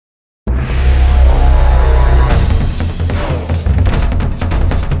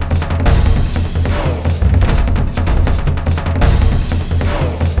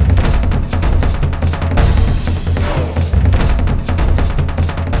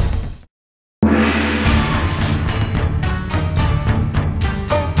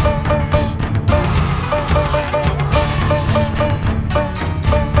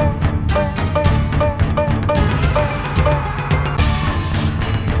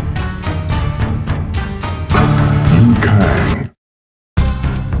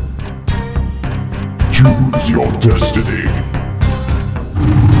Choose your destiny.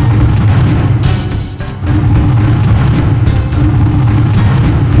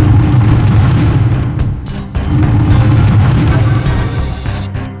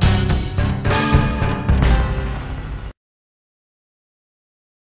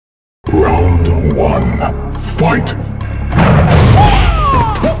 Round 1. Fight!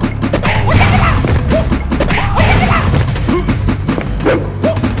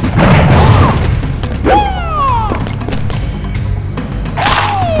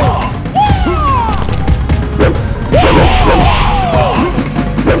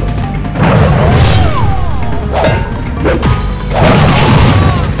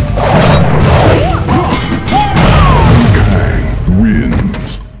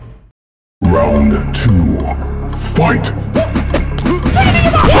 Round 2. Fight!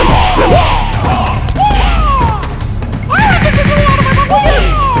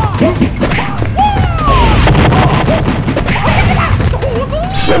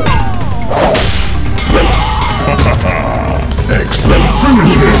 Excellent!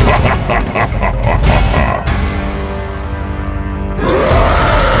 Finish him!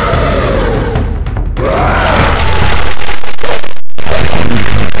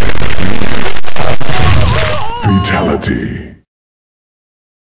 Fatality.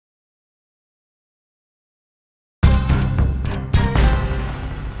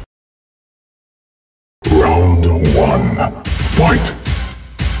 Round 1. Fight!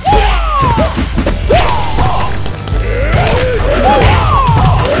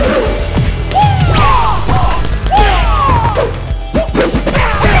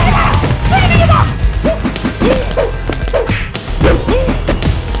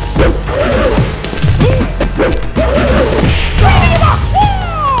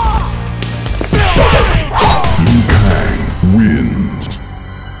 Liu Kang wins.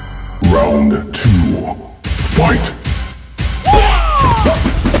 Round 2. Fight!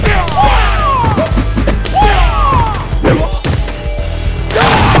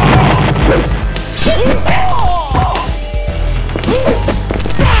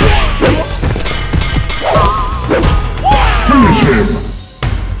 Finish him!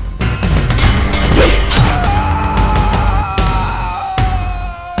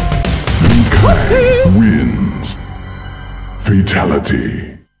 Liu Kang wins. Fatality.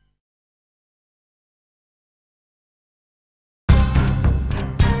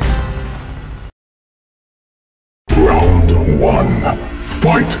 Round 1.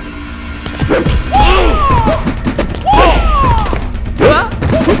 Fight!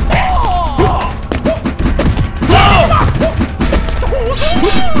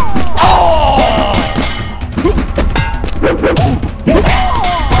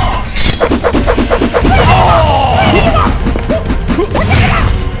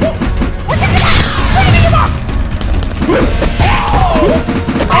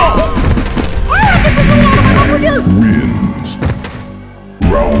 Wins.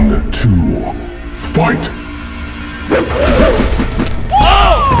 Round 2. Fight!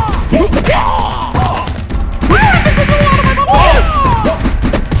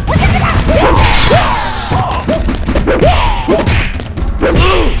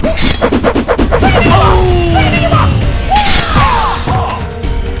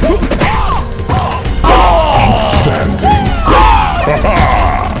 Outstanding!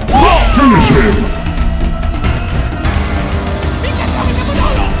 Finish him!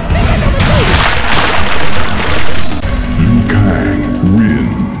 Liu Kang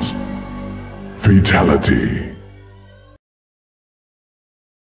wins. Fatality.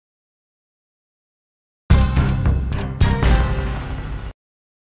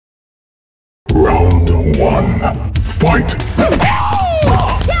 Round 1. Fight!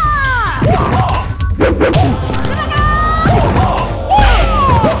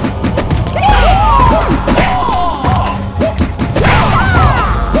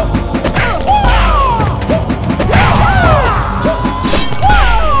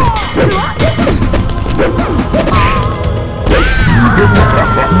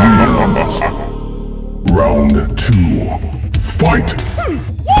 Round 2. Fight!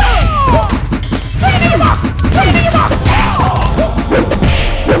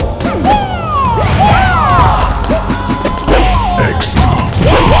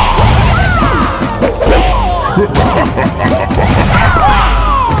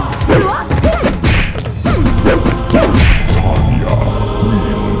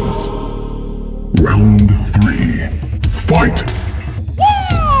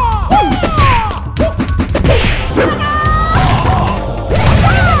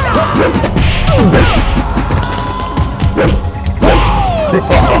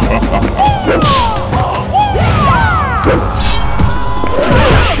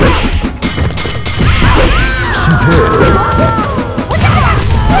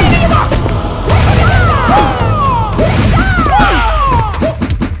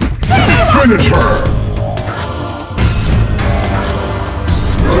 Finish her!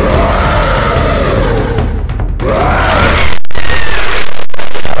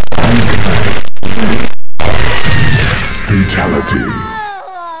 Fatality.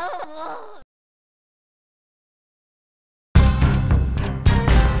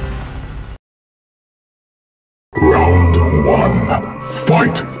 Round 1.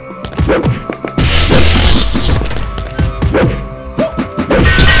 Fight!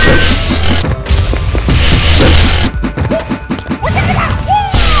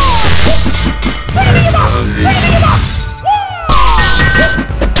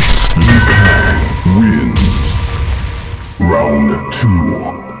 Liu Kang wins. Round 2.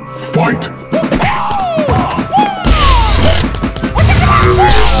 Fight!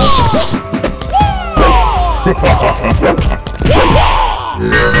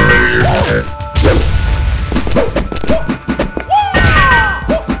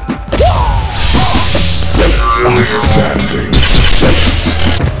 Outstanding.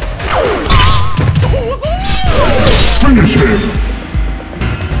 Finish him!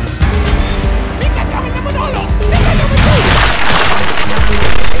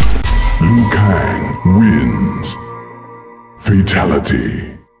 Liu Kang wins.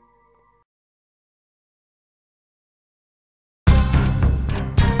 Fatality.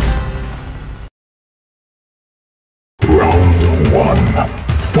 Round 1.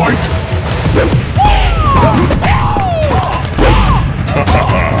 Fight!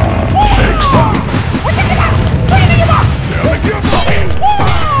 Excellent.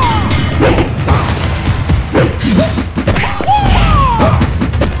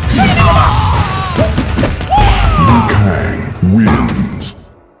 Liu Kang wins.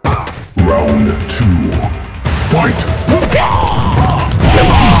 Round 2. Fight!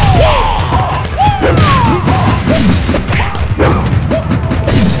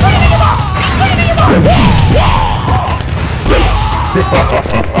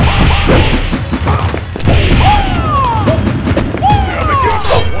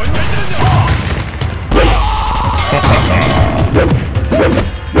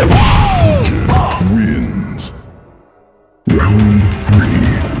 Wins. Round 3.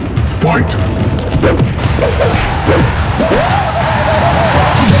 Fight!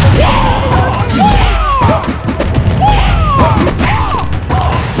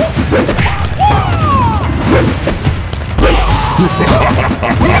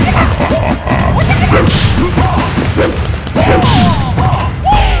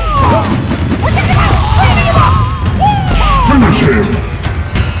 Finish him!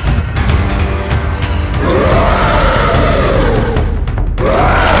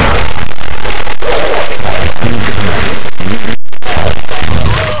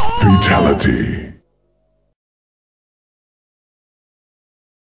 Fatality.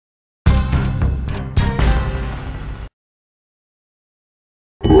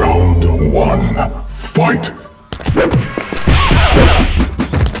 Round 1. Fight!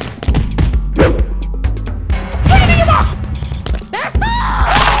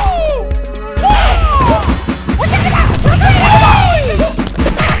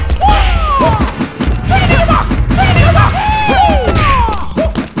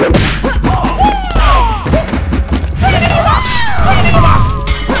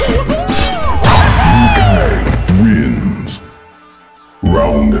 Wins.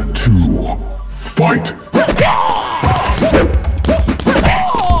 Round 2. Fight!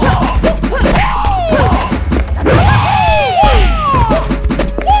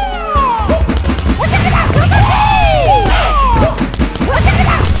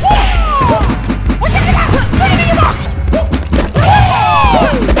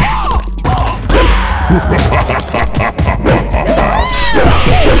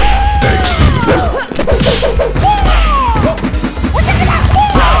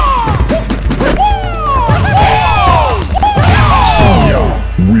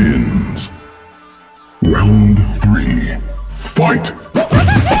 Round 3. Fight!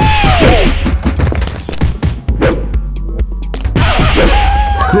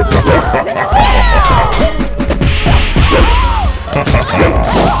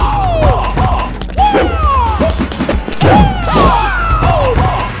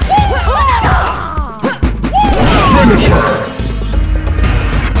 Finish her!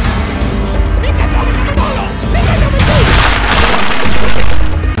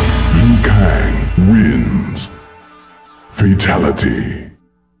 Liu Kang wins. Fatality.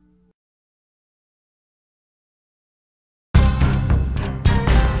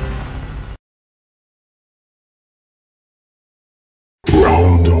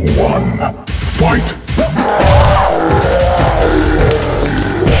 Round 1. Fight!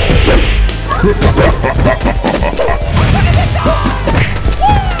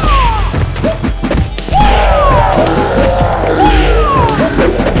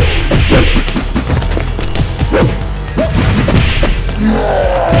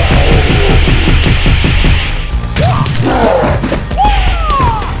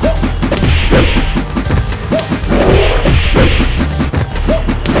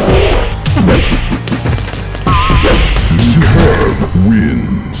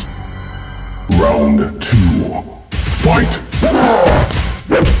 Wins. Round 2. Fight!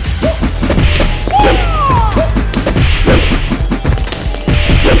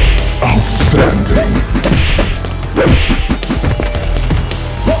 Outstanding.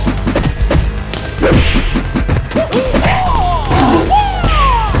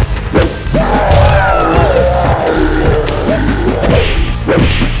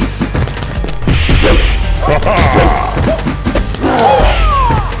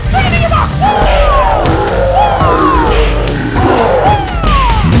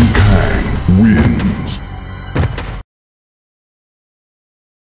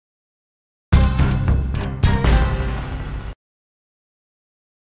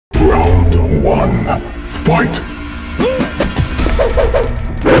 Round 1. Fight!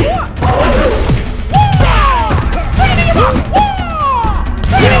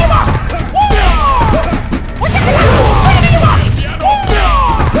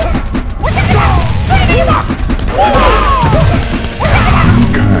 Liu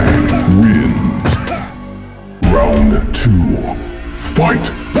Kang wins. Round 2. Fight!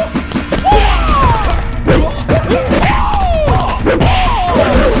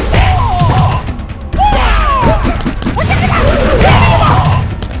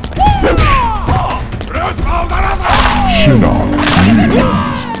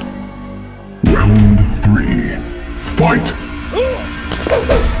 Wins. Round 3. Fight!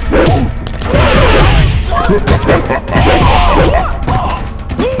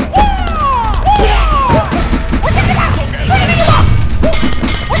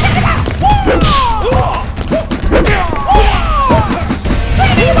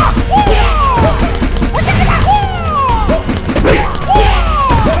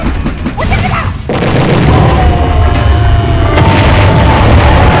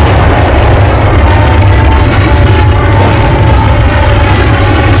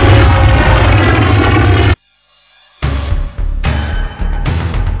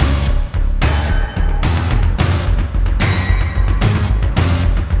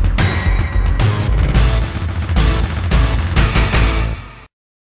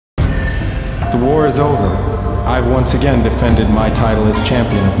 The war is over. I've once again defended my title as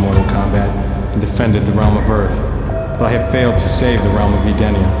champion of Mortal Kombat and defended the realm of Earth, but I have failed to save the realm of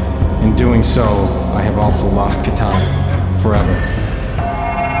Edenia. In doing so, I have also lost Kitana forever.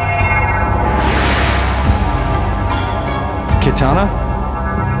 Kitana?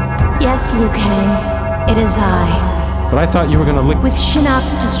 Yes, Liu Kang, it is I. But I thought you were gonna lick— With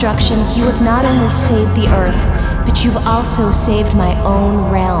Shinnok's destruction, you have not only saved the Earth, but you've also saved my own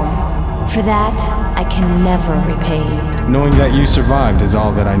realm. For that, I can never repay you. Knowing that you survived is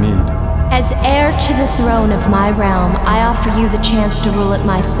all that I need. As heir to the throne of my realm, I offer you the chance to rule at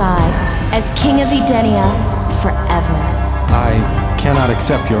my side, as King of Edenia, forever. I cannot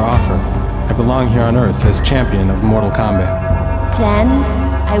accept your offer. I belong here on Earth as champion of Mortal Kombat. Then,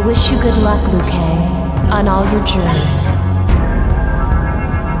 I wish you good luck, Liu Kang, on all your journeys.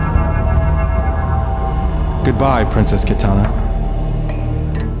 Goodbye, Princess Kitana.